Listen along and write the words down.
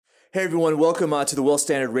Hey everyone, welcome to the Wealth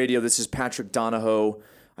Standard Radio. This is Patrick Donahoe.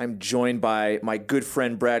 I'm joined by my good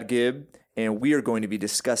friend Brad Gibb, and we are going to be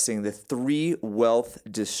discussing the 3 wealth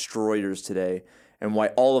destroyers today and why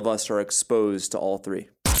all of us are exposed to all 3.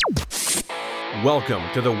 Welcome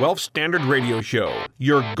to the Wealth Standard Radio Show,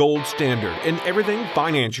 your gold standard in everything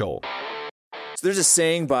financial. So there's a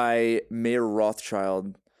saying by Mayer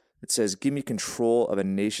Rothschild that says, "Give me control of a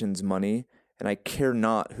nation's money, and I care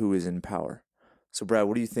not who is in power." So, Brad,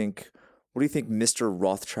 what do you think? What do you think Mr.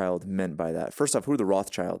 Rothschild meant by that? First off, who are the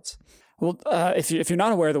Rothschilds? Well, if you're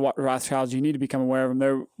not aware of the Rothschilds, you need to become aware of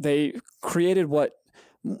them. They created what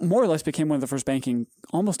more or less became one of the first banking,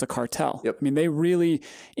 almost a cartel. Yep. I mean, they really,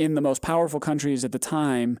 in the most powerful countries at the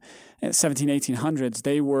time, 1800s,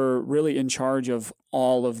 they were really in charge of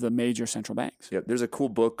all of the major central banks. Yep. There's a cool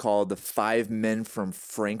book called The 5 Men from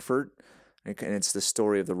Frankfurt, and it's the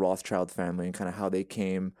story of the Rothschild family and kind of how they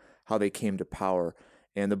came to power.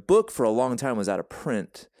 And the book for a long time was out of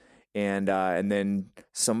print, and then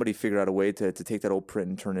somebody figured out a way to take that old print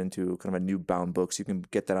and turn it into kind of a new bound book. So you can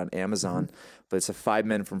get that on Amazon. Mm-hmm. But it's a 5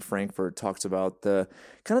 Men from Frankfurt. Talks about the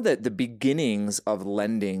beginnings of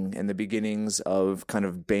lending and the beginnings of kind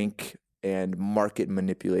of bank and market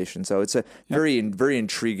manipulation. So it's a very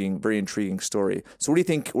intriguing story. So what do you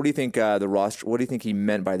think? What do you think what do you think he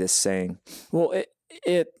meant by this saying? Well,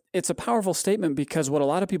 it's a powerful statement because what a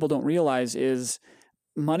lot of people don't realize is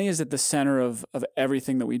money is at the center of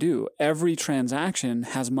everything that we do. Every transaction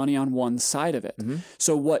has money on one side of it. Mm-hmm.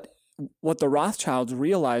 So what the Rothschilds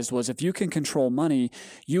realized was if you can control money,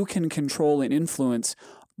 you can control and influence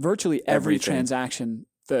virtually every transaction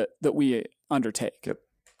that we undertake. Yep.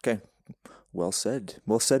 Okay. Well said,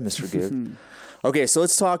 Mr. Gibb. Okay, so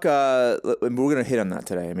let's talk. We're going to hit on that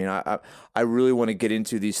today. I mean, I really want to get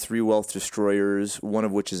into these 3 wealth destroyers. One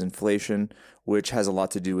of which is inflation, which has a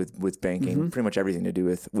lot to do with banking. Mm-hmm. Pretty much everything to do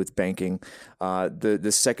with banking.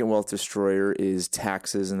 The second wealth destroyer is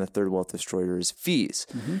taxes, and the third wealth destroyer is fees.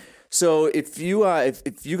 Mm-hmm. So if you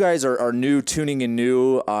guys are tuning in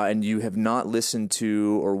new, and you have not listened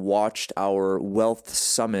to or watched our Wealth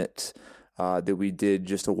Summit that we did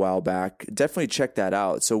just a while back, definitely check that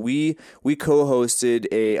out. So we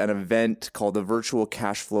co-hosted an event called the Virtual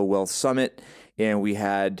Cash Flow Wealth Summit, and we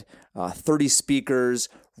had 30 speakers,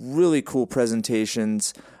 really cool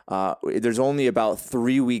presentations. There's only about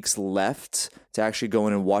 3 weeks left to actually go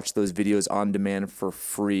in and watch those videos on demand for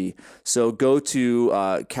free. So go to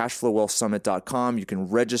cashflowwealthsummit.com. You can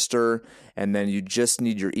register, and then you just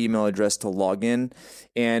need your email address to log in.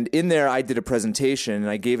 And in there, I did a presentation, and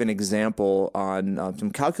I gave an example on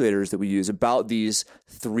some calculators that we use about these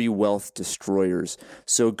 3 wealth destroyers.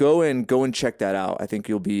 So go and check that out. I think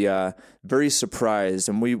you'll be very surprised,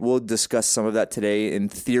 and we will discuss some of that today in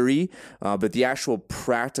theory, but the actual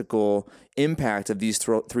practical impact of these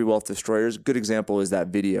 3 wealth destroyers, good example is that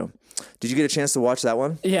video. Did you get a chance to watch that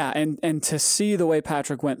one? Yeah, and to see the way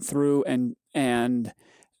Patrick went through and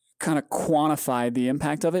kind of quantify the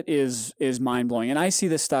impact of it is mind-blowing. And I see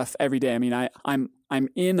this stuff every day. I mean, I'm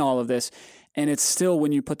in all of this, and it's still,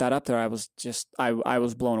 when you put that up there, I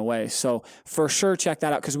was blown away. So for sure, check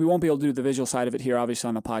that out, because we won't be able to do the visual side of it here, obviously,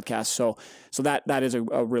 on the podcast. So that is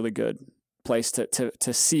a really good place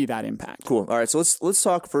to see that impact. Cool. All right. So let's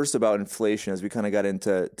talk first about inflation as we kind of got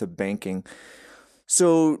into banking.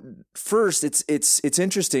 So first, it's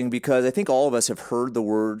interesting because I think all of us have heard the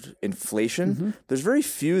word inflation. Mm-hmm. There's very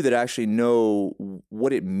few that actually know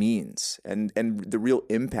what it means and the real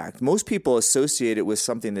impact. Most people associate it with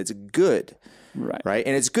something that's good, right?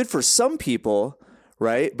 And it's good for some people,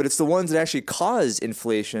 right? But it's the ones that actually cause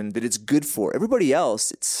inflation that it's good for. Everybody else,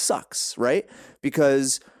 it sucks, right?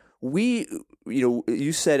 Because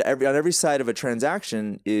you said on every side of a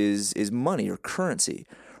transaction is money or currency,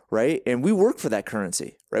 right? And we work for that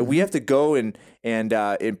currency, right? Mm-hmm. We have to go and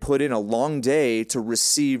put in a long day to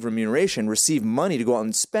receive remuneration, receive money to go out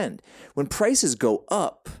and spend. When prices go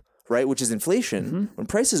up, right, which is inflation, mm-hmm. when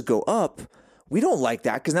prices go up, we don't like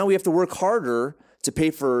that because now we have to work harder to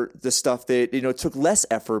pay for the stuff that took less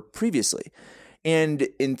effort previously. And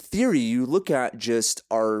in theory, you look at just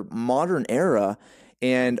our modern era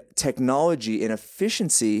and technology and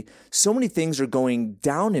efficiency, so many things are going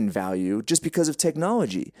down in value just because of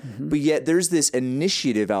technology. Mm-hmm. But yet there's this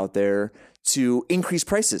initiative out there to increase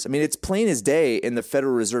prices. I mean, it's plain as day in the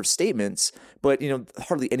Federal Reserve statements, but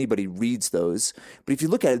hardly anybody reads those. But if you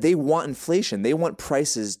look at it, they want inflation. They want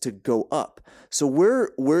prices to go up. So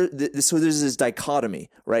so there's this dichotomy,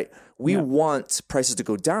 right? We want prices to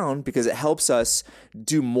go down because it helps us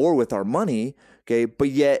do more with our money, okay? But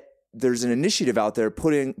yet there's an initiative out there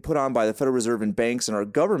put on by the Federal Reserve and banks and our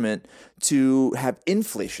government to have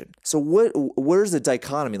inflation. So where's the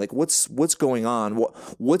dichotomy? Like what's going on?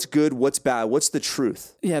 What's good? What's bad? What's the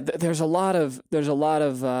truth? Yeah, there's a lot of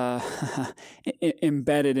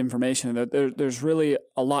embedded information. There's really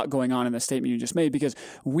a lot going on in the statement you just made, because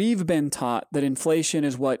we've been taught that inflation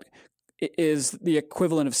is what is the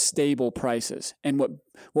equivalent of stable prices and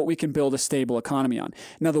what we can build a stable economy on.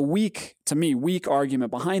 Now, the weak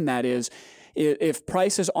argument behind that is if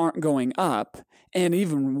prices aren't going up, and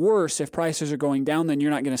even worse, if prices are going down, then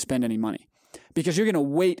you're not going to spend any money because you're going to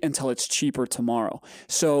wait until it's cheaper tomorrow.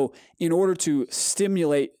 So in order to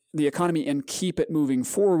stimulate the economy and keep it moving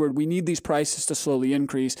forward, we need these prices to slowly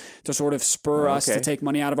increase to sort of spur us to take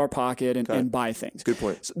money out of our pocket and buy things. Good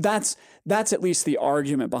point. So that's at least the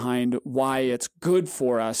argument behind why it's good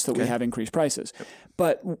for us that we have increased prices. Yep.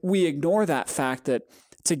 But we ignore that fact that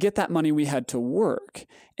to get that money, we had to work.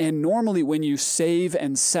 And normally when you save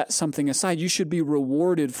and set something aside, you should be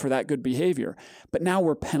rewarded for that good behavior. But now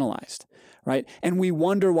we're penalized. Right? And we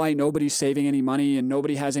wonder why nobody's saving any money and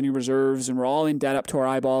nobody has any reserves and we're all in debt up to our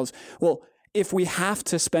eyeballs. Well, if we have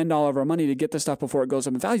to spend all of our money to get the stuff before it goes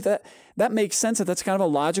up in value, that makes sense. That's kind of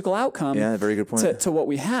a logical outcome. Yeah, very good point. To what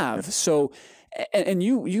we have. Yeah. So, and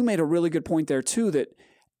you made a really good point there too, that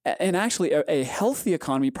and actually a healthy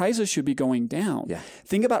economy, prices should be going down. Yeah.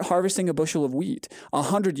 Think about harvesting a bushel of wheat.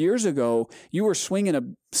 100 years ago, you were swinging a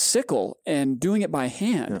sickle and doing it by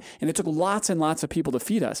hand, and it took lots and lots of people to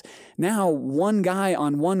feed us. Now, one guy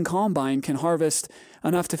on one combine can harvest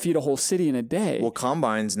enough to feed a whole city in a day. Well,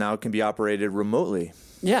 combines now can be operated remotely.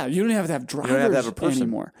 Yeah, you don't have to have drivers you don't have to have a person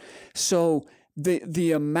anymore. So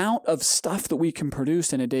the amount of stuff that we can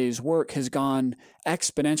produce in a day's work has gone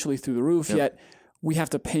exponentially through the roof, yet we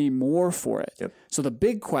have to pay more for it. Yep. So the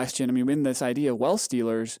big question, in this idea of wealth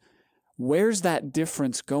stealers, where's that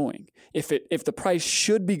difference going? If the price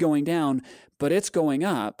should be going down, but it's going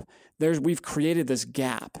up, we've created this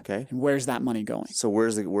gap. Okay. And where's that money going? So where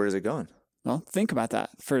is it going? Well, think about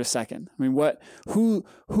that for a second.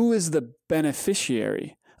 Who is the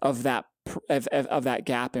beneficiary of that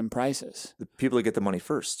gap in prices? The people that get the money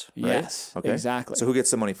first, right? Yes, okay. Exactly. So who gets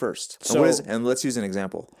the money first? And let's use an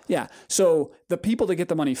example. Yeah. So the people that get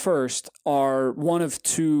the money first are one of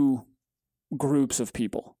two groups of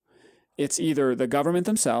people. It's either the government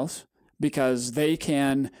themselves, because they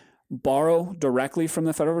can borrow directly from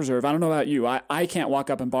the Federal Reserve. I don't know about you. I can't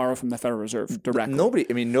walk up and borrow from the Federal Reserve directly.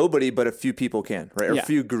 Nobody but a few people can, right? Or a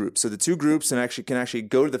few groups. So the two groups can actually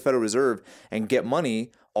go to the Federal Reserve and get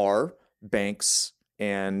money are banks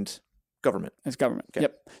and government. It's government. Okay.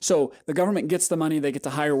 Yep. So the government gets the money. They get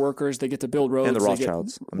to hire workers. They get to build roads. And the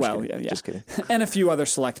Rothschilds. Just kidding. And a few other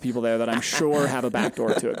select people there that I'm sure have a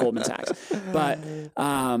backdoor to it, Goldman Sachs. But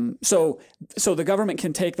so the government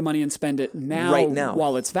can take the money and spend it right now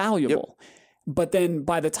while it's valuable. Yep. But then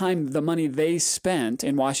by the time the money they spent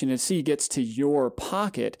in Washington, D.C. gets to your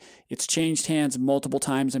pocket, it's changed hands multiple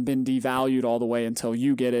times and been devalued all the way until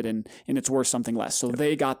you get it and it's worth something less. So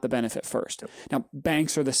they got the benefit first. Now,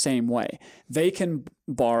 banks are the same way. They can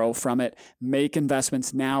borrow from it, make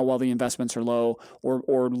investments now while the investments are low,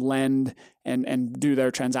 or lend and do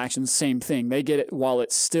their transactions. Same thing. They get it while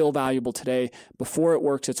it's still valuable today before it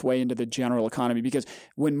works its way into the general economy. Because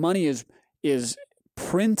when money is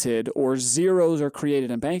printed or zeros are created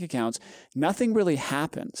in bank accounts, nothing really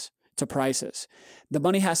happens to prices. The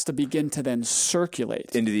money has to begin to then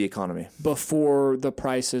circulate into the economy before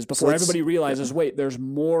everybody realizes, wait, there's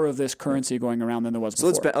more of this currency going around than there was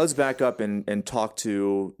before. So let's back up and talk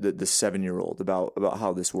to the 7-year-old about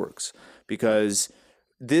how this works, because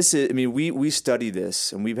this is, we study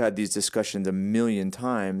this and we've had these discussions a million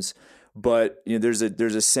times. But there's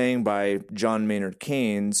a saying by John Maynard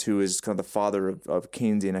Keynes, who is kind of the father of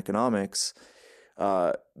Keynesian economics.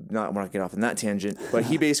 We're not getting off on that tangent, but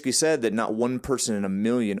he basically said that not one person in a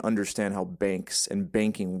million understand how banks and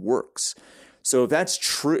banking works. So if that's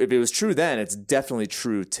true, if it was true then, it's definitely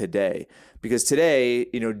true today. Because today,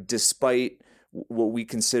 despite what we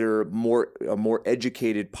consider a more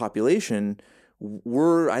educated population,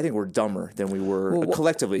 I think we're dumber than we were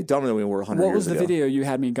collectively, dumber than we were 100 years ago. What was the video you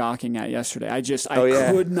had me gawking at yesterday? I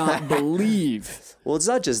could not believe. Well, it's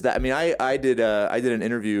not just that. I did an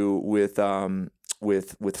interview with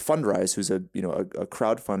Fundrise, who's a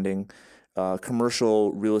crowdfunding,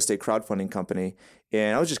 commercial real estate crowdfunding company,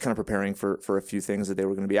 and I was just kind of preparing for a few things that they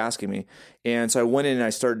were going to be asking me, and so I went in and I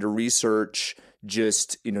started to research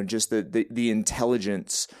just the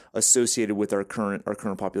intelligence associated with our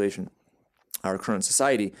current population, our current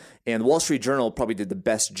society. And the Wall Street Journal probably did the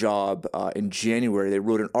best job in January. They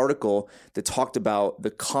wrote an article that talked about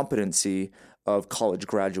the competency of college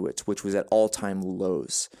graduates, which was at all-time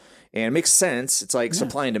lows. And it makes sense. It's like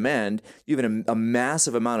supply and demand. You have a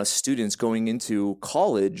massive amount of students going into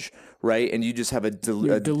college, right? And you just have diluting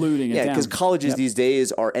it down. Yeah, because colleges these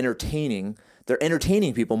days are entertaining. They're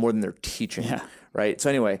entertaining people more than they're teaching, right? So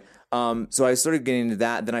anyway, so I started getting into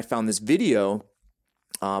that. Then I found this video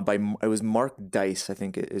it was Mark Dice, I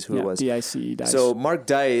think is who it was. D-I-C-E, Dice. So Mark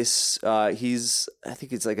Dice, he's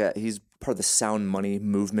part of the Sound Money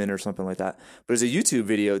movement or something like that. But it's a YouTube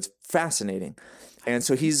video. It's fascinating. And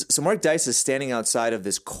so Mark Dice is standing outside of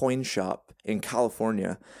this coin shop in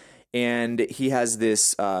California, and he has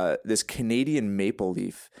this Canadian maple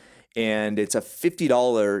leaf, and it's a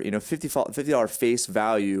 $50 face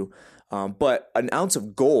value, but an ounce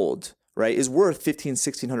of gold, right, is worth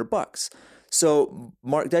 $1,500-$1,600. So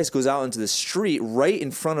Mark Dice goes out into the street right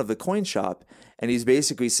in front of the coin shop, and he's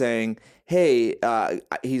basically saying, hey,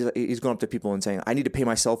 he's going up to people and saying, I need to pay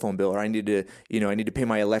my cell phone bill, or I need to pay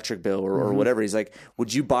my electric bill, or whatever. He's like,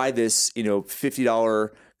 would you buy this, $50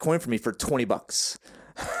 coin for me for $20?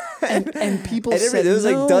 and people said there was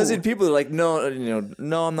no. like a dozen people that are like,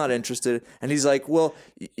 no, I'm not interested. And he's like, well,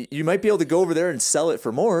 you might be able to go over there and sell it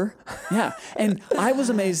for more. Yeah. And I was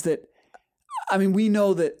amazed that, we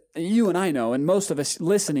know that you and I know, and most of us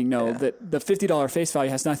listening know that the $50 face value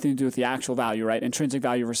has nothing to do with the actual value, right? Intrinsic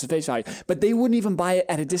value versus face value. But they wouldn't even buy it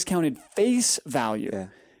at a discounted face value. Yeah.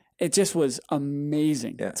 It just was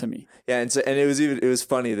amazing to me. Yeah, and it was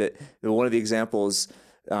funny that one of the examples,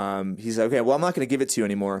 he's like, okay, well, I'm not going to give it to you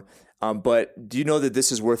anymore. But do you know that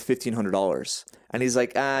this is worth $1,500? And he's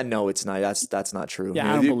like, no, it's not. That's not true.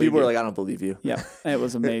 Yeah, I don't believe people you. are like, I don't believe you. Yeah, it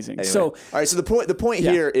was amazing. Anyway. So, all right. So the point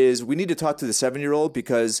here is we need to talk to the 7-year-old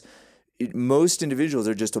because most individuals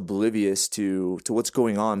are just oblivious to what's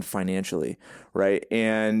going on financially, right?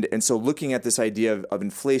 And so looking at this idea of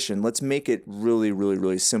inflation, let's make it really, really,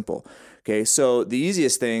 really simple. Okay, so the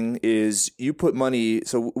easiest thing is you put money.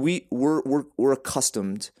 So we're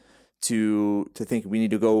accustomed to think we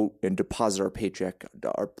need to go and deposit our paycheck,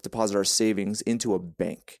 deposit our savings into a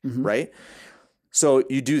bank, right? So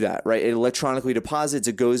you do that, right? It electronically deposits.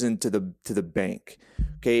 It goes into the bank.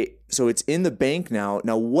 Okay, so it's in the bank now.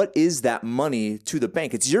 Now, what is that money to the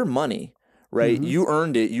bank? It's your money, right? You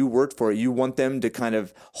earned it. You worked for it. You want them to kind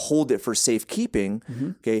of hold it for safekeeping.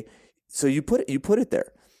 Okay, so you put it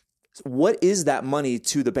there. What is that money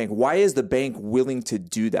to the bank? Why is the bank willing to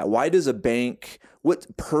do that? Why does a bank?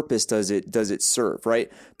 What purpose does it serve?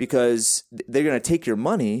 Right? Because they're going to take your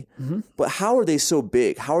money, but how are they so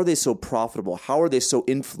big? How are they so profitable? How are they so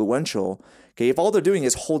influential? Okay, if all they're doing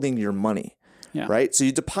is holding your money, right? So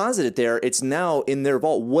you deposit it there. It's now in their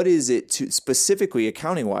vault. What is it to specifically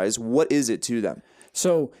accounting wise? What is it to them?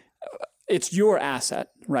 So it's your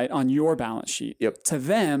asset, right, on your balance sheet. Yep. To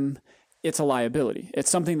them, it's a liability.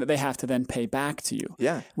 It's something that they have to then pay back to you.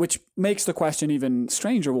 Yeah. Which makes the question even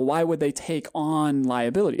stranger. Well, why would they take on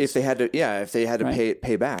liabilities? If they had to right?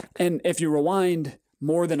 pay back. And if you rewind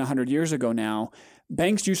more than 100 years ago now,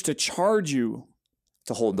 banks used to charge you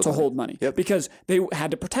to hold money yep. because they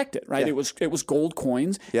had to protect it, right? Yeah. It was gold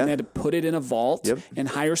coins, and they had to put it in a vault and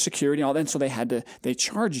hire security and all that. And so they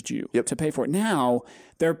charged you to pay for it. Now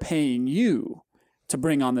they're paying you to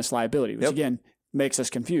bring on this liability, which again makes us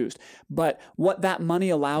confused. But what that money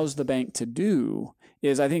allows the bank to do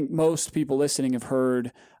is, I think most people listening have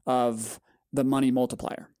heard of the money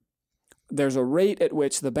multiplier. There's a rate at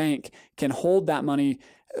which the bank can hold that money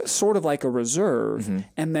sort of like a reserve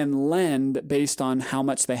and then lend based on how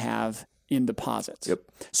much they have in deposits. Yep.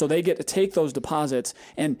 So they get to take those deposits,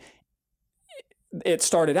 and it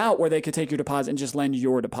started out where they could take your deposit and just lend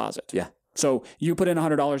your deposit. Yeah. So you put in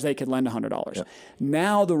 $100, they could lend $100. Yep.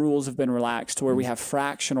 Now the rules have been relaxed to where we have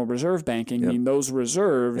fractional reserve banking, meaning those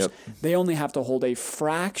reserves, they only have to hold a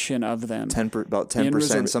fraction of them. About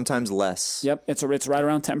 10%, sometimes less. Yep, it's right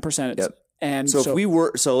around 10%. And so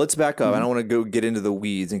let's back up. I don't want to go get into the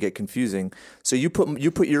weeds and get confusing. So you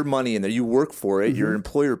put your money in there. You work for it. Your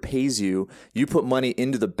employer pays you. You put money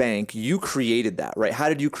into the bank. You created that, right? How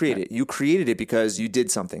did you create it? You created it because you did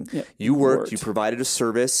something. Yep. You worked. You provided a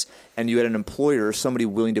service, and you had an employer, somebody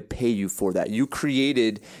willing to pay you for that. You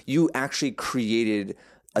actually created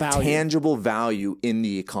a tangible value in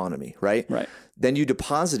the economy, right? Right. Then you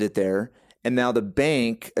deposit it there. And now the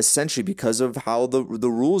bank, essentially because of how the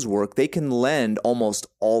rules work, they can lend almost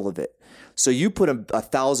all of it. So you put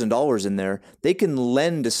 $1,000 in there, they can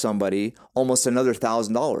lend to somebody almost another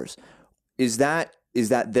 $1,000. Is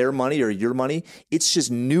that their money or your money? It's just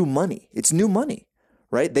new money. It's new money,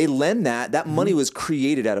 right? They lend that. That money was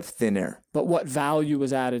created out of thin air. But what value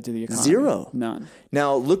was added to the economy? Zero. None.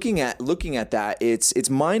 Now looking at that, it's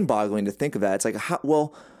mind-boggling to think of that. It's like,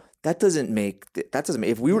 that doesn't make,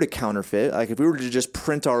 if we were to counterfeit, like if we were to just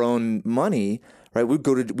print our own money, right, we'd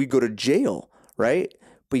go to jail, right?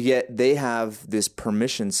 But yet they have this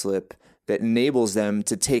permission slip that enables them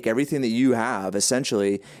to take everything that you have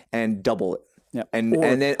essentially and double it. Yep. And they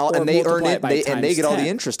earn it, and they get all the 10.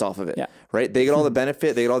 interest off of it, Yeah. right? They get all the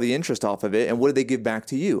benefit, they get all the interest off of it, and what do they give back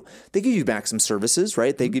to you? They give you back some services,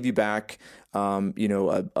 right? They give you back,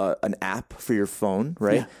 an app for your phone,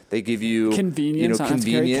 right? Yeah. They give you Convenience, not to carry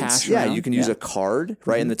convenience. cash Yeah, around. you can use a card,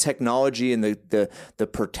 right? And the technology and the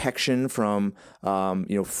protection from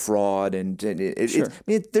fraud and Sure.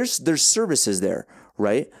 there's services there,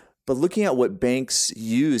 right? But looking at what banks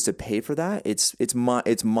use to pay for that, it's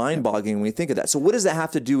mind-boggling when you think of that. So what does that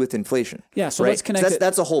have to do with inflation? Yeah, so right? let's connect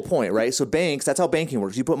That's the whole point, right? So banks, that's how banking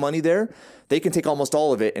works. You put money there, they can take almost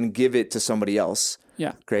all of it and give it to somebody else.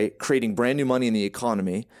 Yeah. Great, creating brand new money in the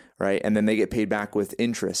economy, right? And then they get paid back with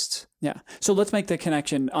interest. Yeah. So let's make the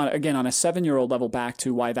connection on a 7-year-old level back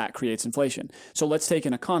to why that creates inflation. So let's take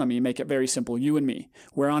an economy, make it very simple. You and me,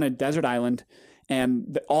 we're on a desert island,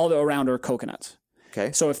 and all around are coconuts.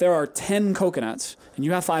 Okay. So if there are 10 coconuts and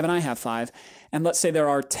you have 5 and I have 5, and let's say there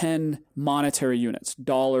are 10 monetary units,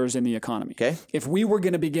 dollars in the economy. Okay. If we were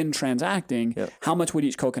going to begin transacting, how much would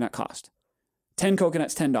each coconut cost? 10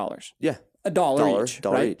 coconuts, $10. Yeah. $1 each.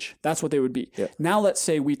 Dollar right? each. That's what they would be. Yep. Now let's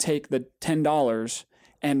say we take the $10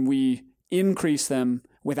 and we increase them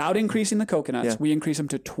without increasing the coconuts. Yeah. We increase them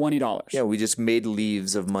to $20. Yeah, we just made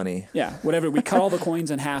leaves of money. Yeah, whatever. We cut all the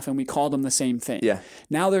coins in half and we call them the same thing. Yeah.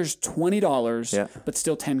 Now there's $20, Yeah. but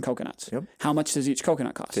still 10 coconuts. Yep. How much does each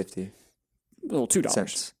coconut cost? 50 Well, $2.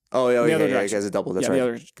 cents. Oh, yeah, The other yeah, direction. guys, a double. That's Yeah, the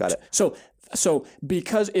right. other- Got it. So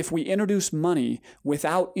because if we introduce money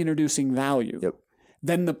without introducing value, Yep.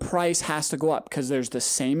 then the price has to go up because there's the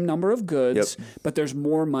same number of goods, but there's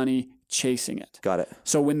more money chasing it. Got it.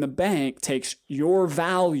 So when the bank takes your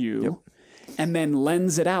value and then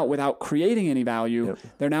lends it out without creating any value,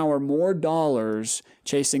 there now are more dollars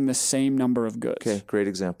chasing the same number of goods. Okay, great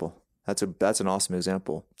example. That's an awesome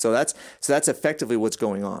example. So that's effectively what's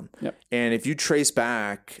going on. Yep. And if you trace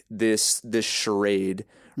back this charade,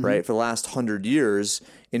 right, for the last 100 years,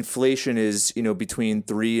 inflation is between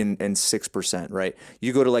 3 and 6%, right?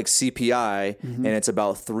 You go to like CPI and it's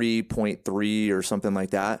about 3.3 or something like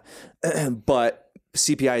that, but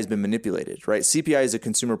CPI has been manipulated, right? CPI is a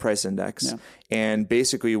consumer price index, and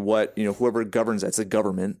basically what whoever governs that's the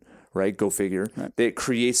government. Right, go figure. Right. That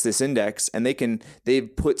creates this index, and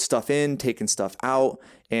they've put stuff in, taken stuff out,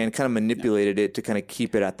 and kind of manipulated it to kind of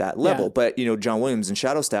keep it at that level. But John Williams in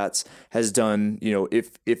Shadow Stats has done.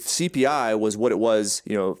 If CPI was what it was,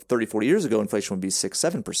 30, 40 years ago, inflation would be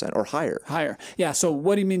 6-7% or higher. Higher. Yeah. So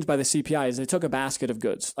what he means by the CPI is they took a basket of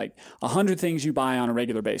goods, like 100 things you buy on a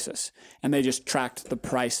regular basis, and they just tracked the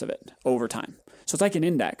price of it over time. So it's like an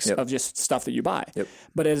index of just stuff that you buy. Yep.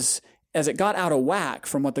 But as it got out of whack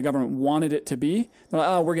from what the government wanted it to be, they're like,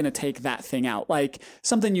 oh, we're going to take that thing out. Like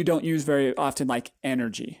something you don't use very often, like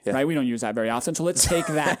energy, right? We don't use that very often. So let's take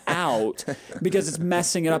that out because it's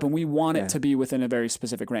messing it up and we want it to be within a very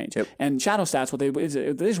specific range. Yep. And Shadow Stats,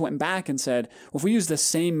 they just went back and said, well, if we use the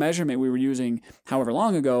same measurement we were using however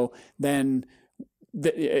long ago, then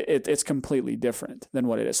it's completely different than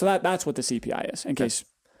what it is. So that's what the CPI is, in case...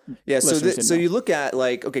 Yeah, so you look at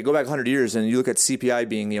go back 100 years and you look at CPI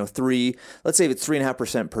being 3, let's say it's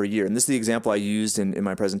 3.5% per year, and this is the example I used in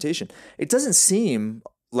my presentation. It doesn't seem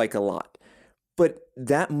like a lot, but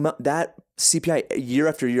that CPI year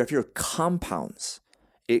after year after year compounds.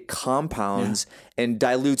 It compounds and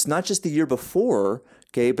dilutes not just the year before.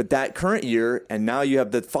 Okay, but that current year, and now you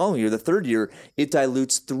have the following year, the third year, it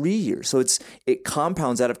dilutes 3 years. So it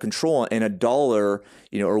compounds out of control, and a dollar,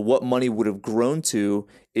 or what money would have grown to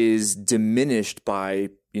is diminished by,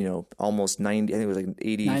 almost 90, I think it was like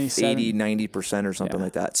 90% or something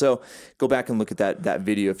like that. So go back and look at that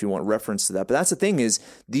video if you want reference to that. But that's the thing is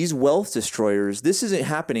these wealth destroyers, this isn't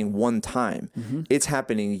happening one time. It's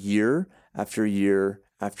happening year after year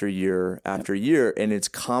after year after year, and it's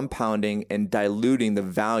compounding and diluting the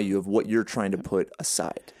value of what you're trying to put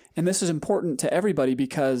aside. And this is important to everybody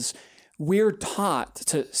because we're taught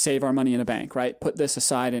to save our money in a bank, right? Put this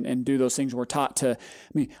aside and do those things. We're taught to,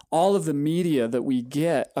 all of the media that we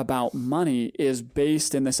get about money is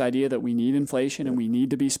based in this idea that we need inflation and we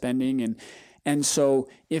need to be spending. And so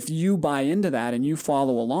if you buy into that and you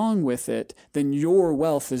follow along with it, then your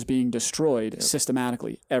wealth is being destroyed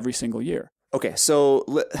systematically every single year. Okay, so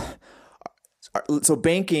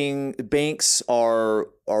banks are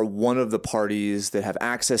one of the parties that have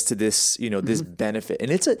access to this, this benefit,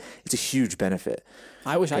 and it's a huge benefit.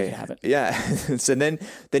 I wish I could have it. Yeah. So then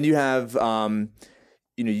you have,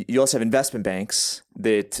 you also have investment banks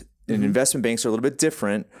that And investment banks are a little bit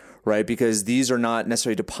different, right? Because these are not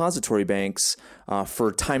necessarily depository banks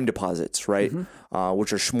for time deposits, right?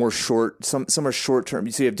 Which are more short. Some are short term.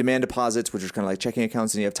 So you have demand deposits, which are kind of like checking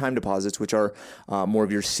accounts, and you have time deposits, which are more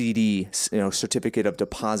of your CD, certificate of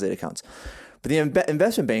deposit accounts. But the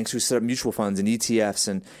investment banks who set up mutual funds and ETFs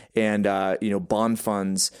and bond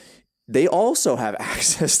funds, they also have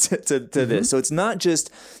access to this. So it's not just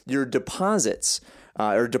your deposits.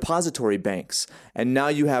 Or depository banks, and now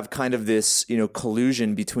you have kind of this,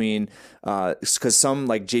 collusion between, because some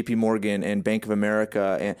like J.P. Morgan and Bank of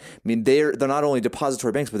America, and they're not only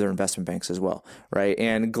depository banks, but they're investment banks as well, right?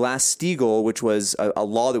 And Glass-Steagall, which was a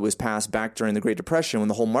law that was passed back during the Great Depression when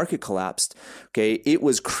the whole market collapsed, okay, it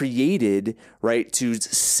was created, right, to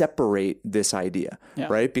separate this idea,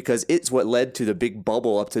 right? Because it's what led to the big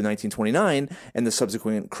bubble up to 1929 and the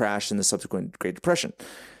subsequent crash and the subsequent Great Depression.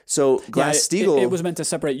 So Glass-Steagall, it was meant to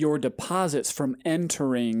separate your deposits from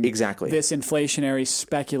entering this inflationary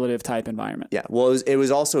speculative type environment. Yeah, well, it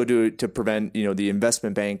was also to prevent the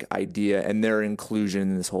investment bank idea and their inclusion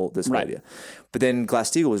in this whole idea. But then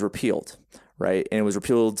Glass-Steagall was repealed, right? And it was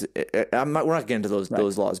repealed. We're not getting into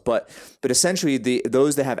those laws, but essentially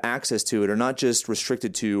those that have access to it are not just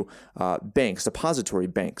restricted to banks, depository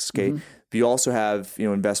banks. Okay, but you also have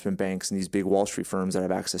investment banks and these big Wall Street firms that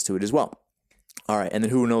have access to it as well. All right, and then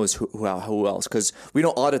who knows who else? Because we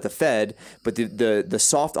don't audit the Fed, but the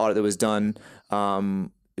soft audit that was done,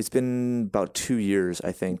 it's been about 2 years,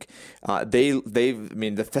 I think.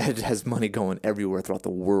 The Fed has money going everywhere throughout the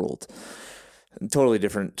world. Totally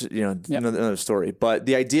different, another story. But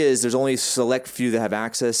the idea is there's only a select few that have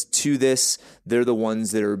access to this. They're the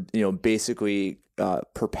ones that are, basically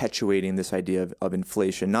perpetuating this idea of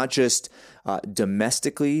inflation, not just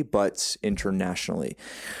domestically, but internationally.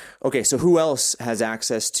 Okay, so who else has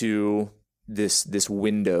access to this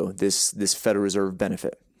window, this Federal Reserve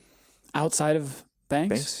benefit? Outside of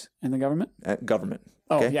banks? And the government? Government.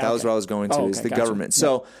 Oh, okay? yeah. That was where I was going to, is the government.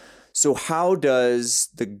 So how does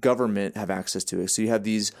the government have access to it? So you have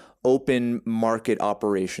these open market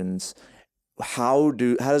operations. How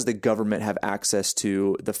does the government have access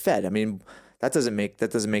to the Fed? I mean, that doesn't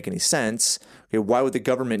make any sense. Okay, why would the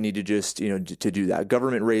government need to just to do that?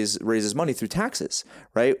 Government raises money through taxes,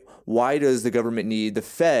 right? Why does the government need the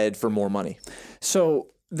Fed for more money? So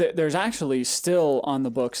there's actually still on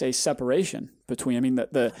the books a separation between.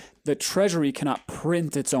 The Treasury cannot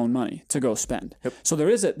print its own money to go spend. Yep. So there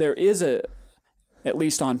is a at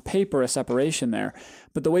least on paper, a separation there.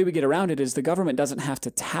 But the way we get around it is the government doesn't have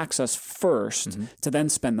to tax us first to then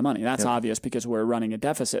spend the money. That's obvious because we're running a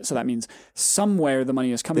deficit. So that means somewhere the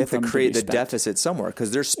money is coming from. They have to create the deficit somewhere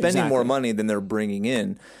because they're spending more money than they're bringing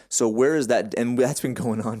in. So where is that? And that's been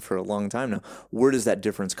going on for a long time now. Where does that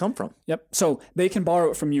difference come from? Yep. So they can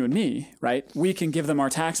borrow it from you and me, right? We can give them our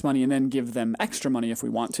tax money and then give them extra money if we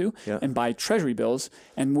want to and buy treasury bills.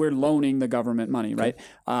 And we're loaning the government money, right?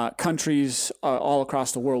 Countries all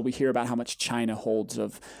across the world, we hear about how much China holds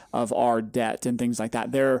of our debt and things like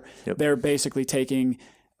that. They're basically taking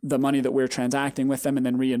the money that we're transacting with them and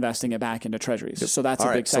then reinvesting it back into treasuries. So that's a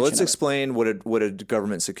big section. So let's explain what a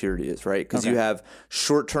government security is, right? Because you have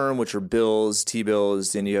short term, which are bills,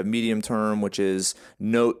 T-bills, and you have medium term, which is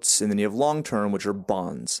notes, and then you have long term, which are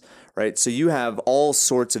bonds, right? So you have all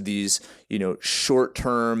sorts of these, short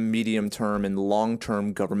term, medium term, and long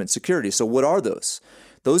term government securities. So what are those?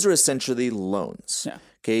 Those are essentially loans. Yeah.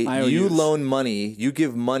 Okay, you loan money, you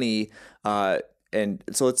give money, and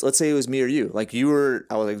so let's say it was me or you. Like I was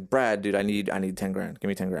like, Brad, dude, I need $10,000. Give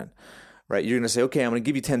me $10,000. Right? You're gonna say, okay, I'm gonna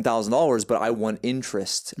give you $10,000, but I want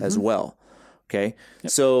interest as well. Okay.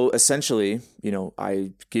 Yep. So essentially,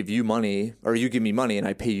 I give you money or you give me money and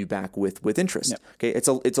I pay you back with interest. Yep. Okay.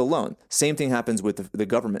 It's a loan. Same thing happens with the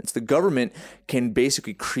governments. The government can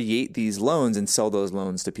basically create these loans and sell those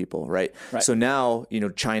loans to people. Right. So now,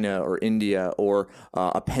 China or India or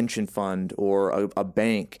a pension fund or a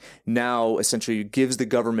bank now essentially gives the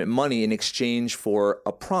government money in exchange for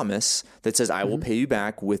a promise that says, I will pay you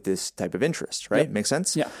back with this type of interest. Right. Yep. Make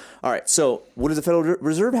sense? Yeah. All right. So what does the Federal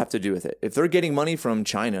Reserve have to do with it? If they're getting money from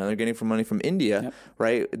China, they're getting money from India,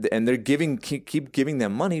 right? And they're keep giving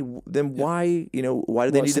them money. Then why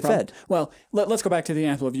do they need the Fed? Well, let's go back to the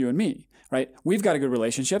example of you and me, right? We've got a good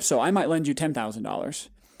relationship, so I might lend you $10,000,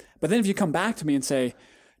 but then if you come back to me and say,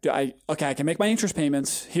 I can make my interest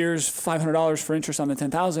payments. Here's $500 for interest on the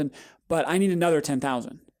 $10,000, but I need another $10,000.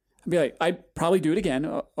 I'd be like, I'd probably do it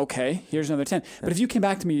again. Okay, here's another 10. But if you came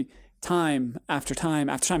back to me time after time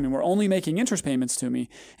after time, and we're only making interest payments to me,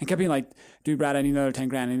 and kept being like, dude, Brad, I need another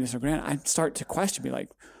 $10,000, I need this $1,000, I'd start to question, be like,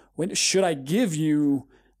 when should I give you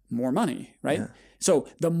more money, right? So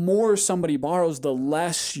the more somebody borrows, the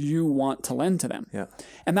less you want to lend to them. Yeah.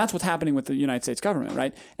 And that's what's happening with the United States government,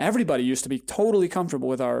 right? Everybody used to be totally comfortable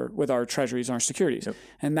with our treasuries and our securities.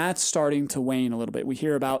 And that's starting to wane a little bit. We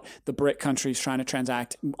hear about the BRIC countries trying to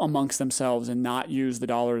transact amongst themselves and not use the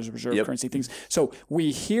dollar as reserve currency things. So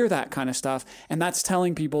we hear that kind of stuff, and that's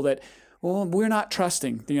telling people that, well, we're not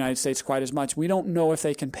trusting the United States quite as much. We don't know if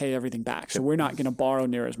they can pay everything back, so we're not going to borrow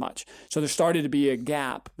near as much. So there started to be a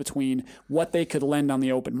gap between what they could lend on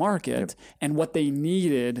the open market and what they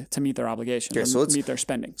needed to meet their obligations, meet their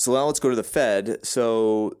spending. So now let's go to the Fed.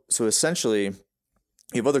 So essentially,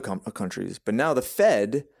 you have other countries, but now the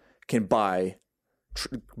Fed can buy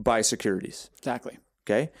securities. Exactly.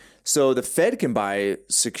 Okay, so the Fed can buy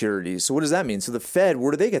securities. So what does that mean? So the Fed,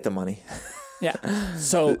 where do they get the money? Yeah.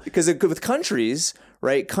 So because with countries,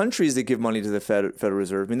 right? Countries that give money to the Federal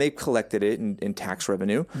Reserve, I mean, they've collected it in tax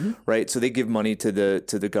revenue, right? So they give money to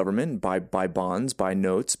the government by bonds, by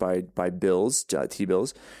notes, by bills,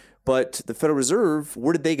 T-bills. But the Federal Reserve,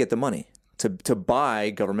 where did they get the money to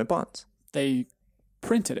buy government bonds? They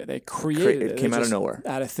printed it. They created it. It came out of nowhere.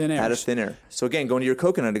 Out of thin air. Out of thin air. So again, going to your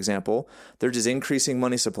coconut example, they're just increasing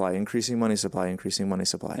money supply, increasing money supply, increasing money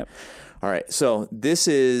supply. Yep. All right. So this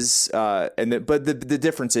is, but the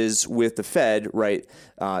difference is with the Fed, right?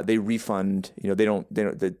 They refund. They don't.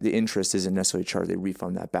 The interest isn't necessarily charged. They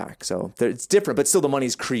refund that back. So it's different, but still the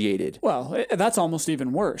money's created. Well, that's almost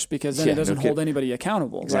even worse because then it doesn't hold anybody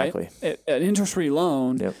accountable. Exactly. Right? An interest-free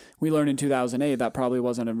loan. We learned in 2008 that probably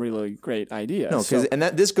wasn't a really great idea. No, and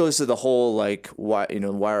this goes to the whole why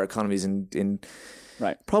our economy is in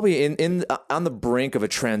right. Probably on the brink of a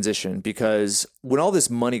transition, because when all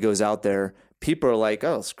this money goes out there, people are like,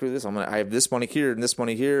 oh, screw this. I have this money here and this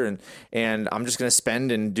money here, and I'm just going to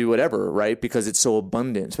spend and do whatever, right? Because it's so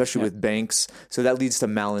abundant, especially with banks. So that leads to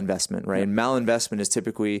malinvestment, right? And malinvestment is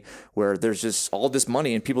typically where there's just all this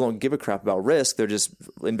money and people don't give a crap about risk. They're just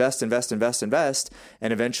invest.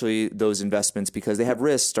 And eventually those investments, because they have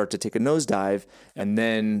risk, start to take a nosedive, and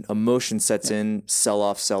then emotion sets in, sell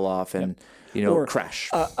off, and or crash.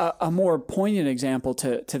 A more poignant example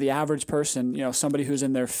to the average person, somebody who's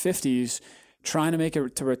in their 50s trying to make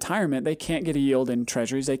it to retirement, they can't get a yield in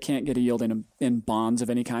treasuries. They can't get a yield in bonds of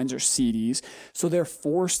any kinds or CDs. So they're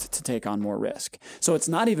forced to take on more risk. So it's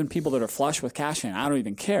not even people that are flush with cash and I don't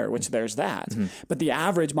even care, which there's that. But the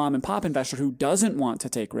average mom and pop investor who doesn't want to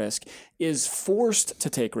take risk is forced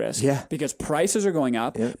to take risk because prices are going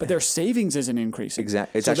up, but their savings isn't increasing.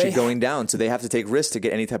 Exactly. It's actually going down. So they have to take risk to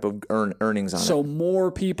get any type of earnings on it. So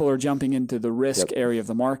more people are jumping into the risk area of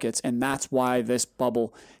the markets. And that's why this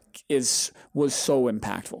bubble was so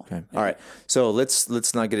impactful. Okay. All right. So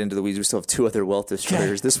let's not get into the weeds. We still have two other wealth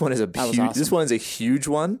destroyers. This one is This one is a huge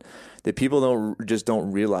one that people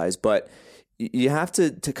don't realize. But you have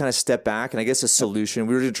to kind of step back, and I guess a solution.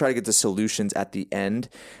 We were going to try to get the solutions at the end,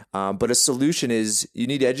 but a solution is you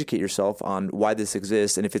need to educate yourself on why this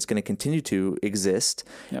exists and if it's going to continue to exist,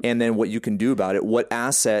 and then what you can do about it. What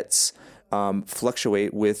assets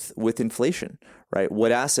fluctuate with inflation, right?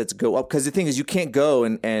 What assets go up? Because the thing is, you can't go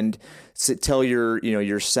and tell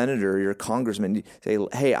your senator, your congressman, say,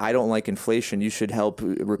 hey, I don't like inflation. You should help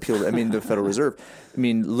repeal the Federal Reserve.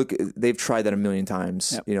 Look, they've tried that a million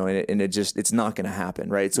times, and it's not going to happen,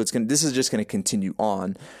 right? So this is just going to continue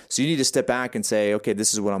on. So you need to step back and say, okay,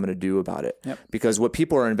 this is what I'm going to do about it. Because what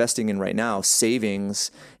people are investing in right now,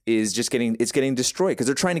 savings, is just getting destroyed because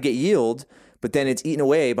they're trying to get yield. But then it's eaten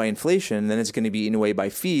away by inflation, and then it's going to be eaten away by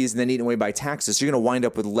fees, and then eaten away by taxes. So you're going to wind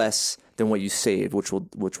up with less than what you saved, which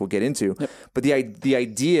we'll get into. But the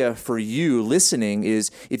idea for you listening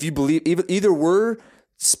is, if you believe either we're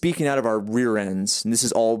speaking out of our rear ends, and this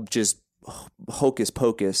is all just hocus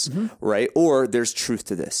pocus, right? Or there's truth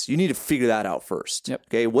to this. You need to figure that out first.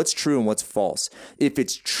 Okay, what's true and what's false? If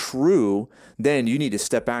it's true, then you need to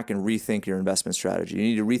step back and rethink your investment strategy. You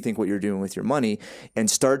need to rethink what you're doing with your money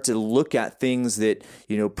and start to look at things that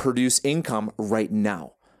produce income right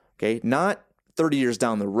now. Okay, not 30 years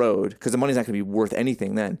down the road, because the money's not going to be worth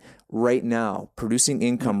anything then. Right now, producing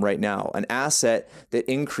income right now, an asset that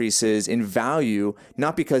increases in value,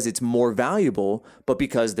 not because it's more valuable, but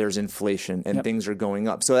because there's inflation and things are going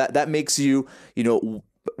up. So that makes you,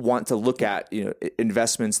 want to look at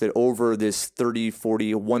investments that over this 30,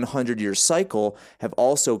 40, 100-year cycle have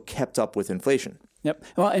also kept up with inflation.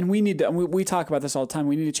 Well, and we talk about this all the time.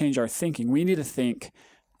 We need to change our thinking. We need to think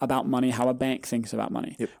about money how a bank thinks about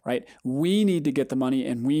money, right? We need to get the money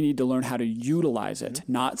and we need to learn how to utilize it,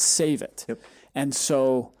 not save it. And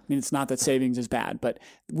so, I mean, it's not that savings is bad, but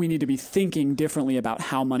we need to be thinking differently about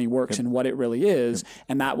how money works and what it really is.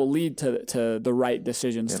 And that will lead to the right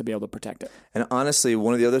decisions to be able to protect it. And honestly,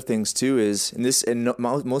 one of the other things too is,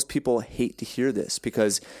 most people hate to hear this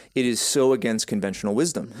because it is so against conventional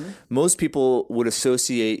wisdom. Most people would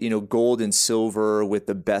associate, gold and silver with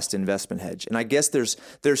the best investment hedge. And I guess there's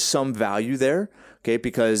some value there. Okay,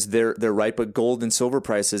 because they're right, but gold and silver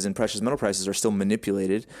prices and precious metal prices are still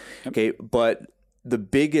manipulated. Okay, but the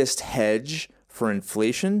biggest hedge for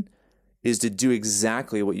inflation is to do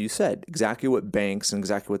exactly what you said, exactly what banks and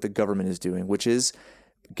exactly what the government is doing, which is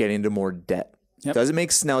getting into more debt. Does it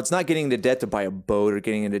make sense? Now, it's not getting into debt to buy a boat or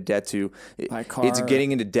getting into debt to buy a car. It's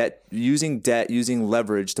getting into debt, using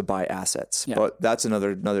leverage to buy assets. But that's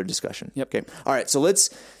another discussion. Okay. All right. So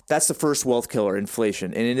that's the first wealth killer,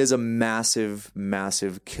 inflation. And it is a massive,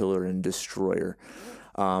 massive killer and destroyer.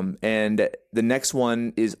 And the next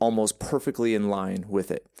one is almost perfectly in line with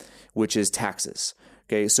it, which is taxes.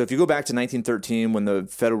 Okay, so if you go back to 1913 when the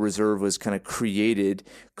Federal Reserve was kind of created,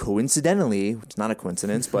 coincidentally, it's not a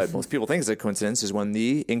coincidence, but most people think it's a coincidence, is when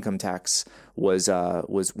the income tax was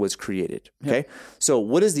created. Okay, so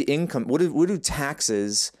what is the income? What do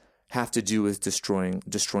taxes have to do with destroying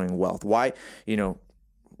wealth? Why,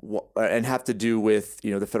 and have to do with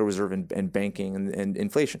the Federal Reserve and banking and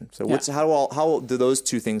inflation. So how do those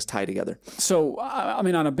two things tie together? So I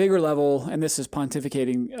mean, on a bigger level, and this is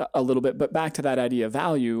pontificating a little bit, but back to that idea of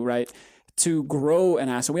value, right? To grow an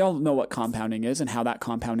asset, we all know what compounding is and how that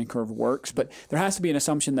compounding curve works, but there has to be an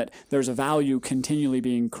assumption that there's a value continually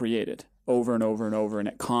being created over and over and over, and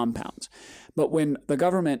it compounds. But when the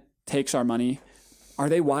government takes our money, are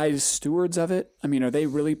they wise stewards of it? I mean, are they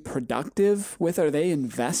really productive with it? Are they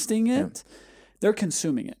investing it? They're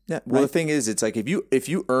consuming it. Yeah. Well, the thing is, it's like if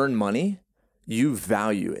you earn money, you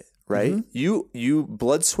value it, right? You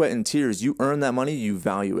blood, sweat, and tears, you earn that money, you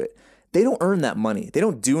value it. They don't earn that money. They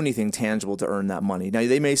don't do anything tangible to earn that money. Now,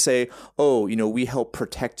 they may say, oh, we help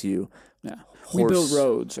protect you. Yeah. We build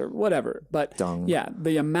roads or whatever. But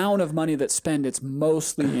the amount of money that's spent, it's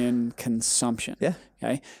mostly in consumption. Yeah.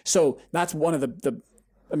 Okay. So that's one of the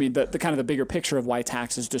kind of the bigger picture of why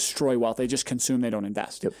taxes destroy wealth. They just consume, they don't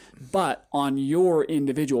invest. But on your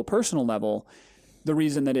individual personal level, the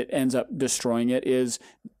reason that it ends up destroying it is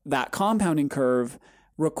that compounding curve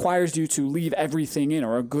requires you to leave everything in,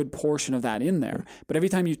 or a good portion of that in there. But every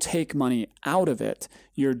time you take money out of it,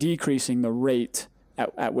 you're decreasing the rate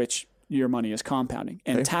at which your money is compounding.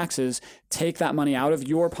 And taxes take that money out of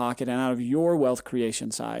your pocket and out of your wealth creation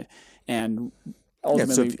side, and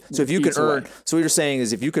ultimately, so if you could earn, so what you're saying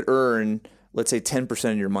is if you could earn, let's say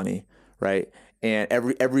 10% of your money, right? And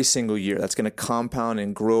every single year, that's going to compound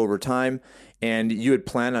and grow over time. And you had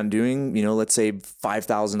planned on doing, let's say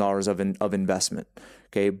 $5,000 of investment.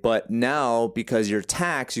 Okay. But now, because you're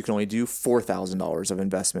taxed, you can only do $4,000 of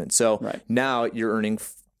investment. So now you're earning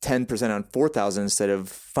 10% on 4,000 instead of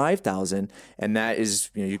 5,000, and that is,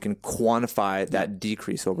 you can quantify that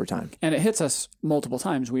decrease over time. And it hits us multiple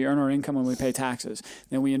times. We earn our income when we pay taxes,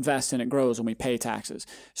 then we invest and it grows when we pay taxes.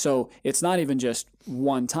 So it's not even just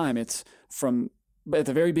one time. It's from at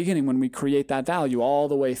the very beginning when we create that value all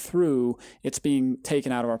the way through, it's being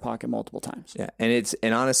taken out of our pocket multiple times. Yeah,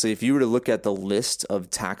 and honestly, if you were to look at the list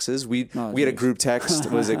of taxes, we had a group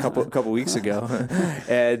text was a couple weeks ago,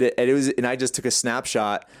 and it was, and I just took a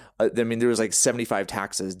snapshot. I mean, there was like 75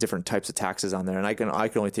 taxes, different types of taxes on there, and I can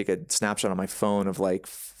only take a snapshot on my phone of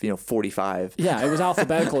 45. Yeah, it was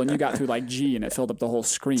alphabetical, and you got through like G, and it filled up the whole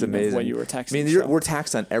screen of what you were texting. I mean, we're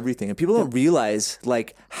taxed on everything, and people don't realize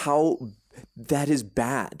how that is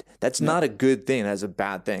bad. That's not a good thing. That's a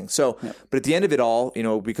bad thing. So, but at the end of it all,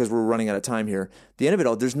 because we're running out of time here, at the end of it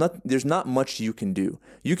all, there's not much you can do.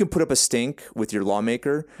 You can put up a stink with your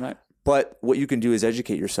lawmaker, right? But what you can do is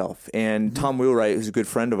educate yourself. And Tom Wheelwright, who's a good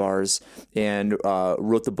friend of ours, and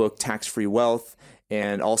wrote the book Tax-Free Wealth,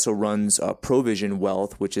 and also runs Provision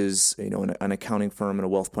Wealth, which is an accounting firm and a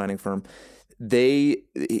wealth planning firm.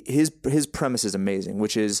 His premise is amazing,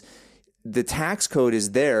 which is the tax code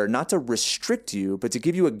is there not to restrict you, but to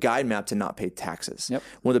give you a guide map to not pay taxes.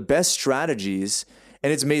 One of the best strategies,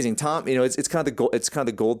 and it's amazing. Tom, it's kind of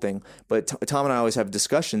the gold thing. But Tom and I always have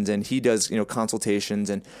discussions, and he does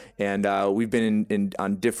consultations, and we've been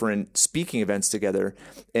on different speaking events together.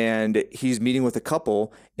 And he's meeting with a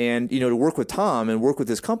couple, and to work with Tom and work with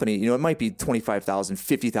this company, it might be $25,000,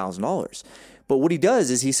 $50,000. But what he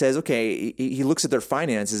does is he says, okay, he looks at their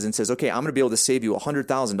finances and says, okay, I'm going to be able to save you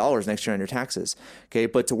 $100,000 next year on your taxes. Okay,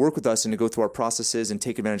 but to work with us and to go through our processes and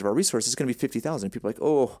take advantage of our resources, it's going to be $50,000. People are like,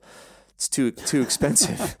 oh, it's too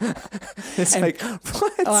expensive. It's like,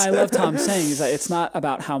 what? I love Tom saying is that it's not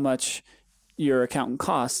about how much your accountant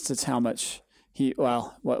costs, it's how much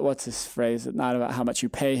what's this phrase? It's not about how much you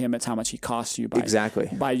pay him, it's how much he costs you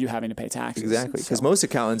by you having to pay taxes. Exactly. Because most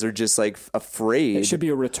accountants are just like afraid. It should be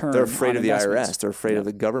a return. They're afraid of the IRS. They're afraid of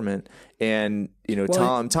the government. And,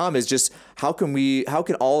 Tom is just, how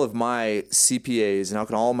can all of my CPAs and how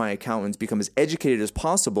can all my accountants become as educated as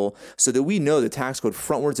possible so that we know the tax code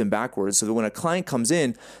frontwards and backwards, so that when a client comes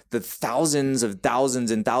in, the thousands and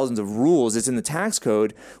thousands of rules that's in the tax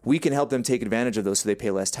code, we can help them take advantage of those so they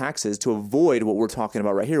pay less taxes to avoid what we're talking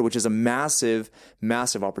about right here, which is a massive,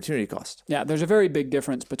 massive opportunity cost. Yeah, there's a very big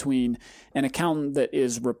difference between an accountant that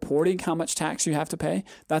is reporting how much tax you have to pay.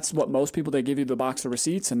 That's what most people, they give you the box of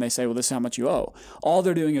receipts and they say, well, this is how much you owe. All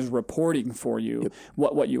they're doing is reporting for you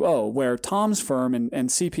what you owe, where Tom's firm and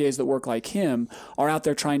CPAs that work like him are out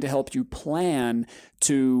there trying to help you plan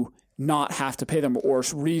to not have to pay them or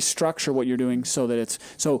restructure what you're doing so that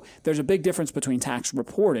so there's a big difference between tax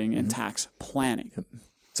reporting and tax planning.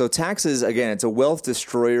 So taxes, again, it's a wealth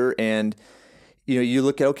destroyer, and you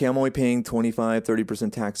look at, okay, I'm only paying 25,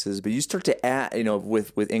 30% taxes, but you start to add,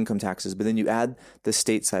 with income taxes, but then you add the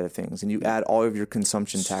state side of things and you add all of your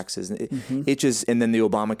consumption taxes. And and then the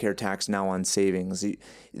Obamacare tax now on savings.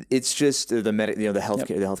 It's just the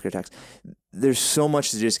healthcare tax. There's so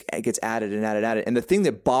much that just gets added and added. And the thing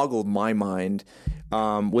that boggled my mind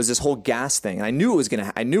was this whole gas thing. And I knew it was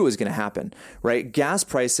gonna happen, right? Gas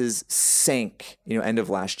prices sank, end of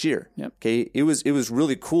last year. Yep. Okay. It was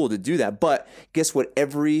really cool to do that. But guess what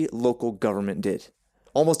every local government did?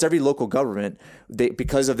 Almost every local government,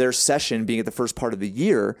 because of their session being at the first part of the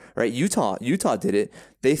year, right? Utah did it.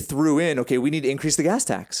 They threw in, okay, we need to increase the gas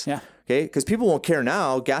tax. Yeah. Okay, because people won't care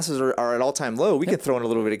now. Gases are at all-time low. We can throw in a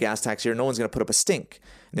little bit of gas tax here. No one's going to put up a stink.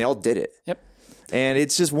 And they all did it. Yep. And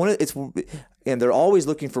it's just and they're always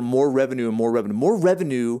looking for more revenue and more revenue. More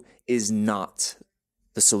revenue is not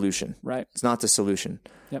the solution. Right. It's not the solution.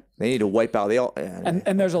 Yep. They need to wipe out.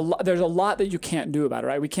 And there's a lot that you can't do about it,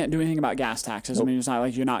 right? We can't do anything about gas taxes. Nope. I mean, it's not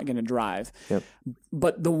like you're not going to drive. Yep.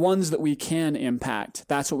 But the ones that we can impact,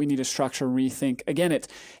 that's what we need to structure, rethink. Again,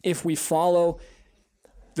 if we follow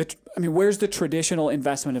where's the traditional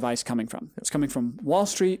investment advice coming from? It's coming from Wall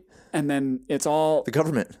Street, and then it's all the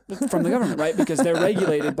government. From the government, right? Because they're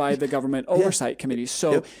regulated by the government oversight committees.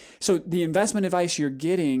 So, so the investment advice you're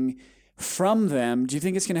getting from them, do you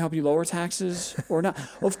think it's going to help you lower taxes or not?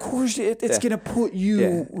 Of course, it's going to put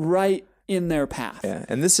you right in their path. Yeah,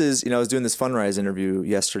 and this is, I was doing this Fundrise interview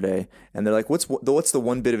yesterday, and they're like, "What's the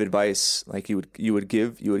one bit of advice like you would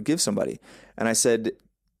give somebody?" And I said,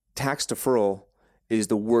 "Tax deferral is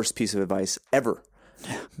the worst piece of advice ever."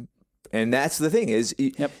 And that's the thing is,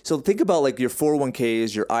 so think about like your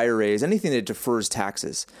 401ks, your IRAs, anything that defers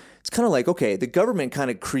taxes. It's kind of like, okay, the government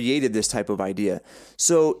kind of created this type of idea.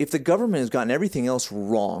 So if the government has gotten everything else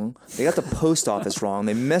wrong, they got the post office wrong,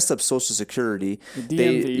 they messed up Social Security, the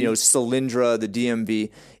DMV. Solyndra, the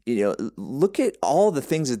DMV, look at all the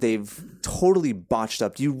things that they've totally botched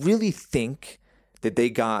up. Do you really think that they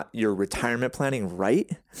got your retirement planning right?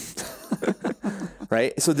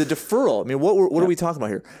 Right? So the deferral, what are we talking about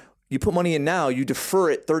here? You put money in now, you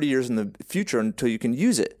defer it 30 years in the future until you can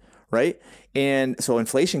use it, right? And so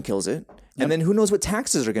inflation kills it. And then who knows what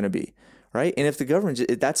taxes are going to be, right? And if the government,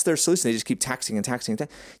 that's their solution, they just keep taxing and taxing and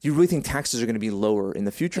taxing. You really think taxes are going to be lower in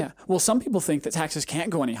the future? Yeah. Well, some people think that taxes can't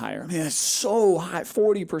go any higher. It's so high,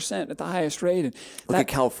 40% at the highest rate. And Look at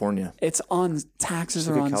California. It's on, taxes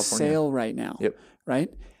are on sale right now. Yep. Right?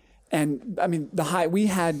 And we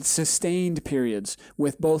had sustained periods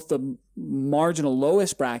with both the marginal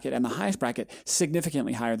lowest bracket and the highest bracket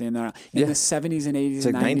significantly higher than they're in the 70s and 80s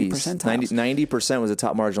and 90%. 90% was the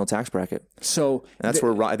top marginal tax bracket. So and that's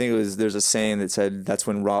where I think there's a saying that said that's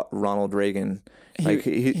when Ronald Reagan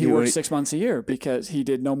he worked 6 months a year because he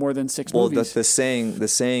did no more than 6 movies. Well, the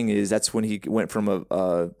saying is that's when he went from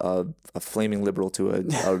a flaming liberal to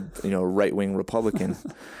a right wing Republican.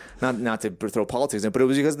 Not to throw politics in, but it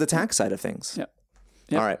was because of the tax side of things. Yep.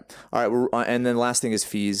 All right. And then last thing is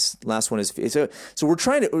fees. Last one is fees. So what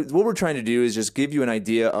we're trying to do is just give you an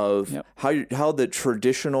idea of how the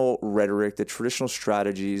traditional rhetoric, the traditional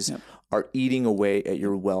strategies are eating away at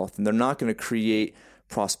your wealth, and they're not going to create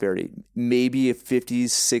prosperity. Maybe if 50,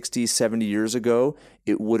 60, 70 years ago,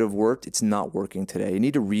 it would have worked. It's not working today. You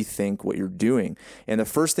need to rethink what you're doing. And the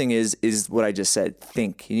first thing is what I just said,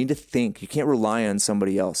 think. You need to think. You can't rely on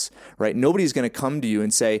somebody else, right? Nobody's going to come to you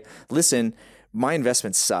and say, listen, my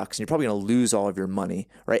investment sucks, and you're probably going to lose all of your money,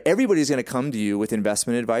 right? Everybody's going to come to you with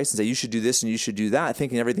investment advice and say, you should do this and you should do that,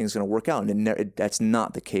 thinking everything's going to work out. And that's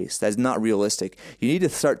not the case. That's not realistic. You need to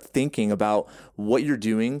start thinking about what you're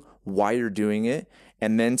doing, why you're doing it,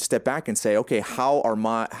 and then step back and say, okay,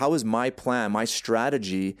 how is my plan, my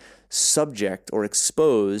strategy subject or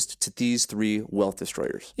exposed to these 3 wealth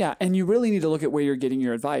destroyers? Yeah, and you really need to look at where you're getting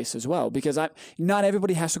your advice as well, because not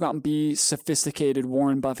everybody has to go out and be sophisticated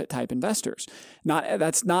Warren Buffett type investors.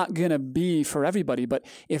 That's not going to be for everybody, but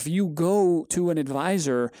if you go to an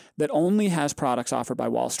advisor that only has products offered by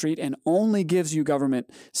Wall Street and only gives you government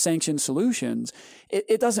sanctioned solutions,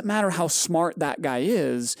 it doesn't matter how smart that guy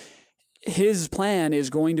is. His plan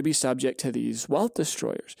is going to be subject to these wealth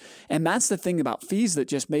destroyers. And that's the thing about fees that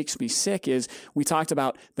just makes me sick is we talked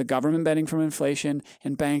about the government benefiting from inflation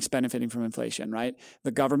and banks benefiting from inflation, right?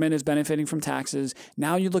 The government is benefiting from taxes.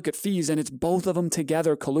 Now you look at fees and it's both of them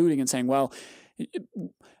together colluding and saying, well,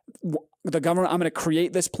 the government, I'm going to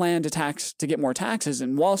create this plan to get more taxes.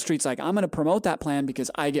 And Wall Street's like, I'm going to promote that plan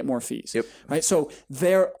because I get more fees, right? So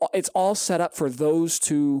it's all set up for those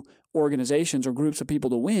 2 organizations or groups of people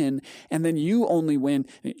to win, and then you only win.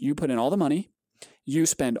 You put in all the money, you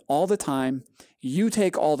spend all the time, you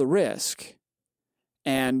take all the risk,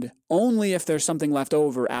 and only if there's something left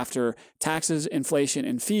over after taxes, inflation,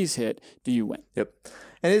 and fees hit do you win. Yep.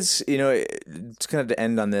 And it's kind of to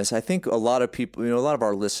end on this. I think a lot of people, a lot of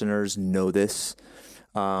our listeners know this,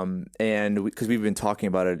 and because we've been talking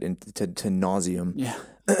about it to nauseum. Yeah.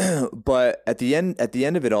 But at the end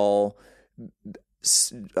of it all,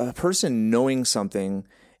 a person knowing something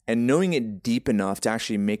and knowing it deep enough to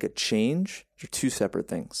actually make a change are 2 separate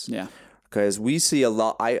things. Yeah. Because we see a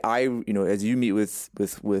lot, as you meet with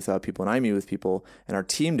people and I meet with people and our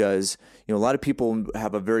team does, a lot of people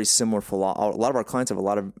have a very similar a lot of our clients have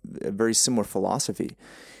a very similar philosophy.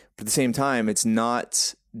 But at the same time, it's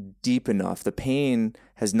not deep enough. The pain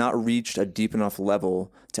has not reached a deep enough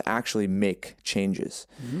level to actually make changes.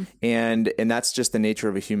 Mm-hmm. And that's just the nature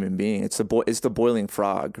of a human being. It's the boiling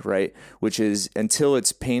frog, right? Which is until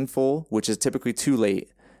it's painful, which is typically too late,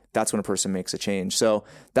 that's when a person makes a change. So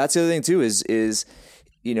that's the other thing too is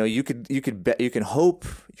you can hope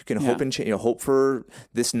and hope for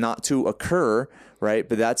this not to occur, right?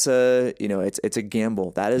 But that's it's a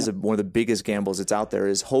gamble. That is one of the biggest gambles that's out there,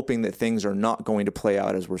 is hoping that things are not going to play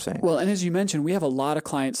out as we're saying. Well, and as you mentioned, we have a lot of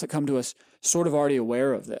clients that come to us sort of already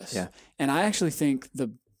aware of this. Yeah. And I actually think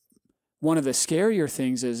one of the scarier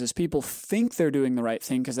things is people think they're doing the right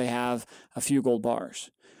thing because they have a few gold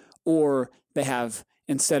bars, or they have,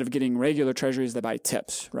 instead of getting regular treasuries, they buy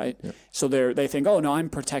tips, right? Yep. So they think, oh no, I'm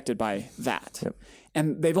protected by that. Yep.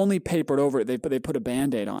 And they've only papered over it. They put a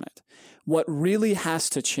Band-Aid on it. What really has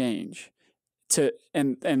to change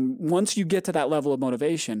and once you get to that level of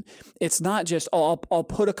motivation, it's not just, I'll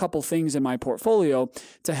put a couple things in my portfolio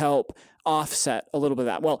to help offset a little bit of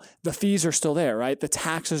that. Well, the fees are still there, right? The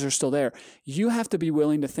taxes are still there. You have to be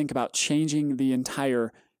willing to think about changing the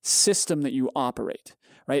entire system that you operate.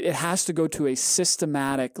 Right? It has to go to a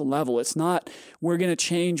systematic level. It's not, we're going to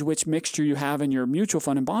change which mixture you have in your mutual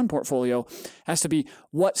fund and bond portfolio. It has to be,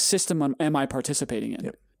 what system am I participating in?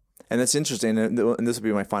 Yep. And that's interesting. And this will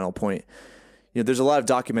be my final point. There's a lot of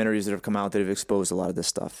documentaries that have come out that have exposed a lot of this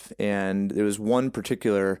stuff. And there was one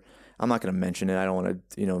particular, I'm not going to mention it. I don't want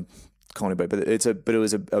to, call anybody, but it was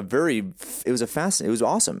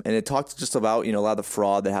awesome. And it talked just about, a lot of the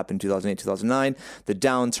fraud that happened in 2008, 2009, the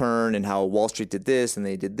downturn, and how Wall Street did this and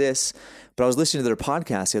they did this. But I was listening to their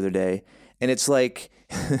podcast the other day, and it's like,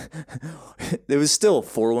 it was still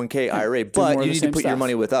 401k IRA, but you need to put your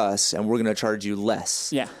money with us and we're going to charge you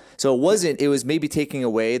less. Yeah. So it was maybe taking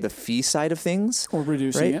away the fee side of things. Or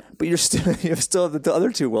reducing it. But you have still the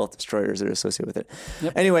other 2 wealth destroyers that are associated with it.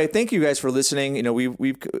 Yep. Anyway, thank you guys for listening.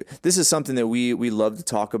 This is something that we love to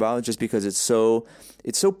talk about just because it's so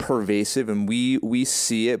pervasive, and we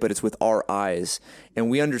see it, but it's with our eyes.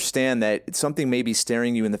 And we understand that something may be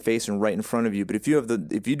staring you in the face and right in front of you, but if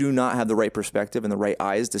you do not have the right perspective and the right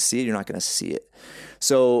eyes to see it, you're not going to see it.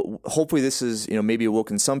 So hopefully this is, maybe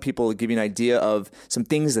awoken some people, to give you an idea of some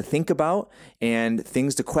things to think about and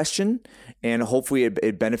things to question, and hopefully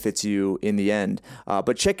it benefits you in the end.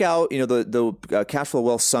 But check out, the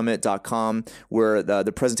cashflowwealthsummit.com, where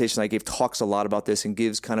the presentation I gave talks a lot about this and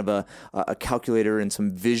gives kind of a calculator and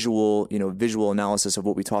some visual analysis of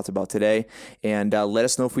what we talked about today. And let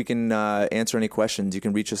us know if we can answer any questions. You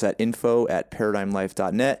can reach us at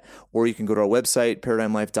info@paradigmlife.net, or you can go to our website,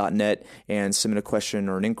 paradigmlife.net, and submit a question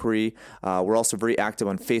or an inquiry. We're also very active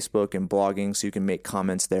on Facebook and blogging, so you can make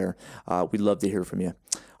comments there. We'd love to hear from you.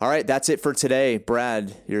 All right, that's it for today.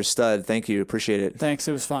 Brad, you're a stud. Thank you. Appreciate it. Thanks.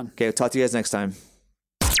 It was fun. Okay, we'll talk to you guys next time.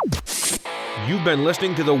 You've been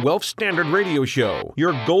listening to the Wealth Standard Radio Show,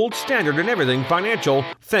 your gold standard in everything financial.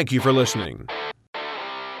 Thank you for listening.